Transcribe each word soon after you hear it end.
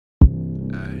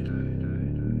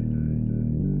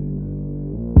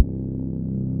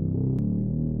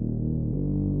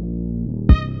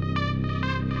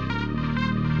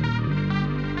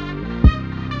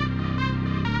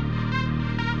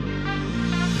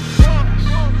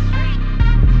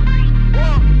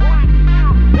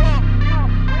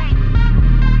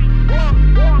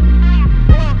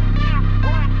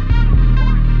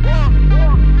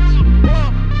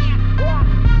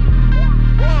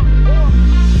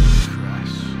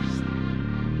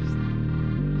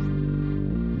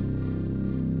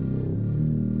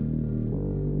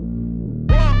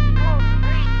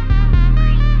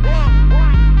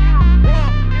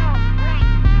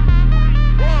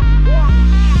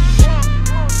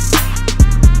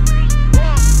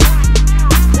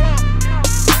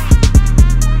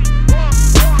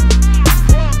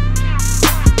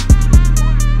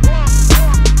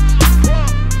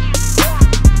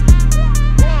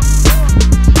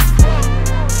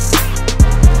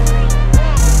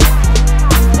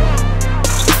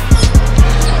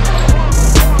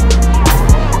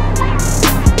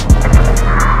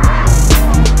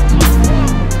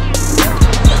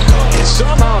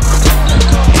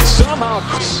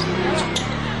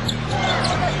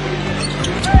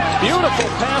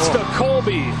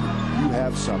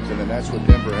have something, and that's what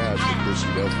Denver has with Chris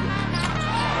Udofia.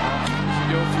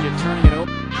 Udofia turning it over.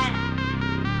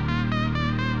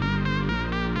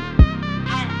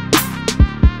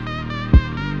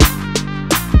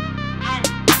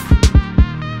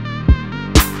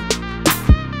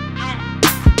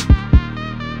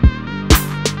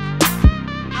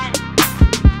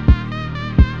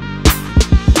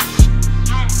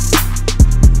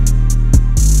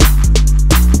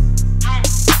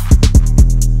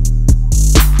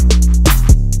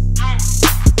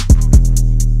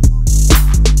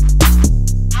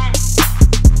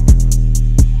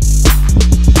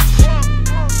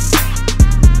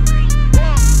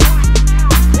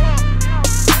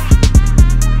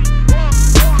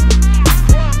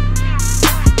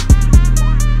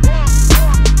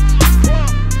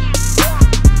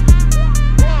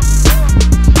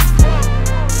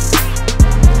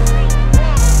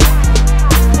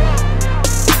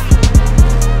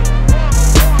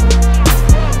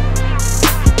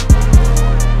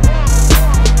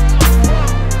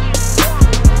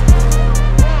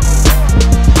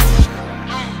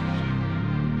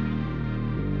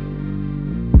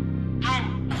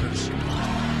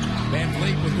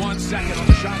 With 1 second on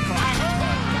the shot clock.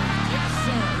 Yes,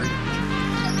 sir.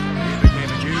 He became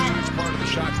a huge part of the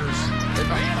Shockers'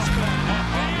 advance.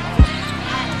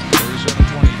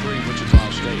 37-23, Wichita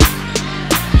State.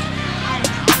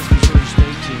 This Missouri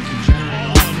State team can generate.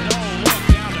 Oh, no, look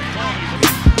down to Coleby.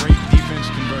 Great defense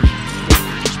conversion.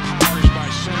 Just powers by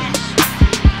Simmons.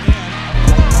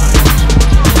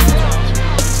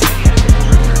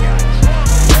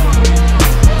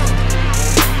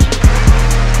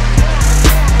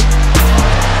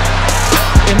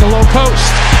 In the low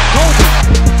post, Coleby.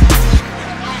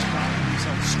 He's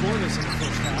held scoreless in the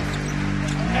first half.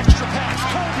 Extra pass,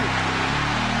 Coleby.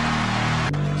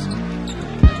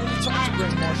 And when we talk to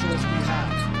Greg Marshall as we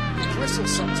have, we bristle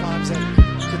sometimes at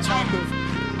the talk of,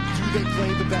 do they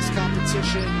play the best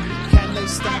competition? Can they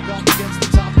stack up against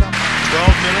the top competition?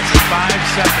 12 minutes and 5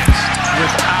 seconds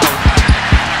without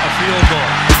a field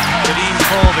goal. Kadeem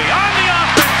Coleby on the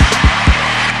offense.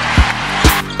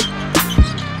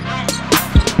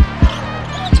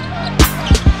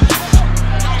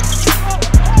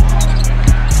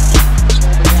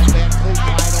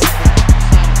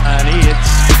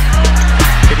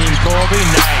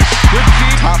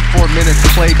 Top 4 minutes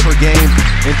played per game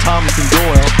in Thomas and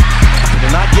Doyle.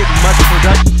 They're not getting much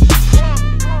production.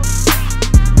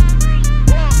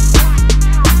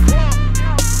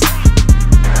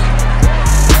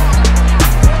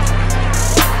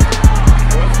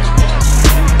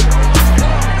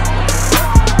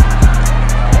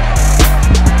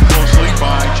 Closely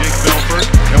by Jake Belfort,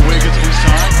 and Wiggins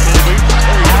inside. Coleby.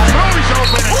 Colby's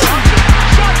open and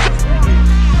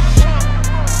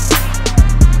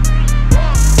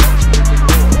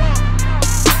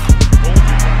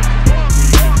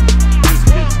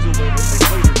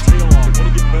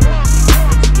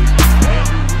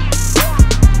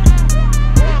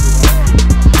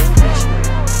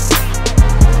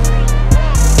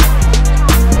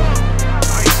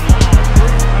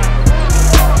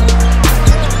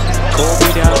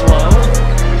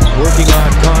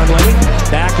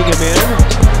backing him in.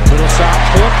 Little soft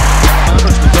hook.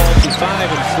 Connor's resolved to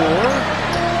 5 and 4.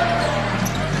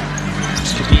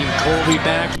 Kadeem Coleby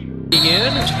backing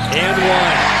in. And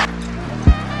 1.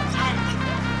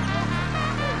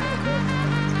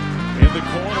 in the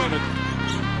corner. And a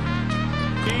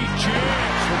big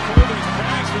chance for Colby's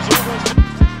pass was almost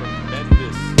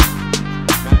tremendous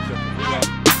matchup throughout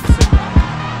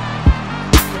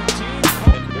the team.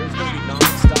 And there's going to be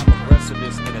non-stop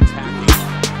aggressiveness and attacking.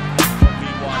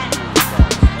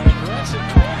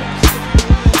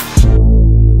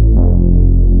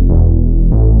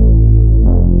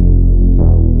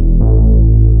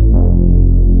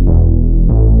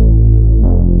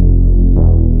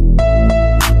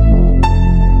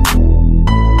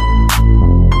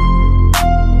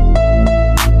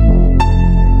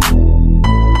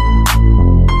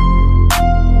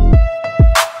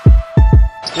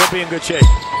 We'll be in good shape.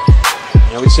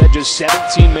 We said just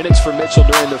 17 minutes for Mitchell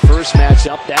during the first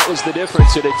matchup. That was the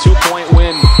difference at a 2-point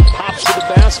win. Pops to the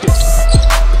basket.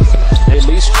 At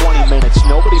least 20 minutes.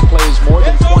 Nobody plays more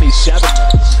than 27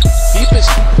 minutes.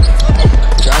 Deepest.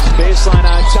 Drives the baseline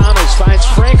on Thomas. Finds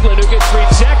Franklin, who gets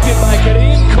rejected by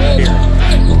Kadeem Coleby.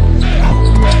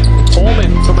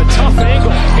 Coleman from a tough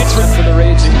angle. Gets rid for the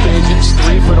Raging Cajuns.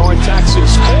 3 for North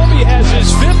Texas. Coleby has his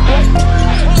 5th point.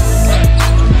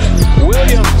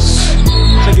 Williams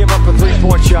to give up a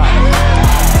 3-point shot.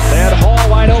 They had Hall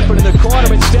wide open in the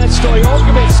corner. Instead,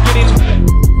 Stojakovic's getting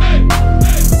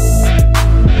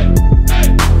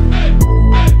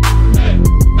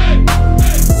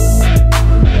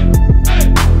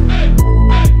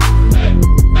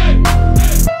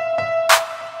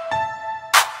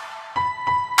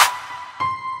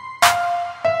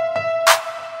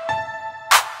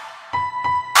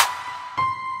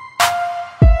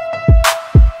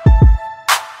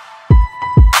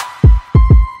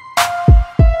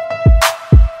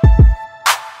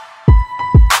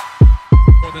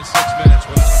than 6 minutes.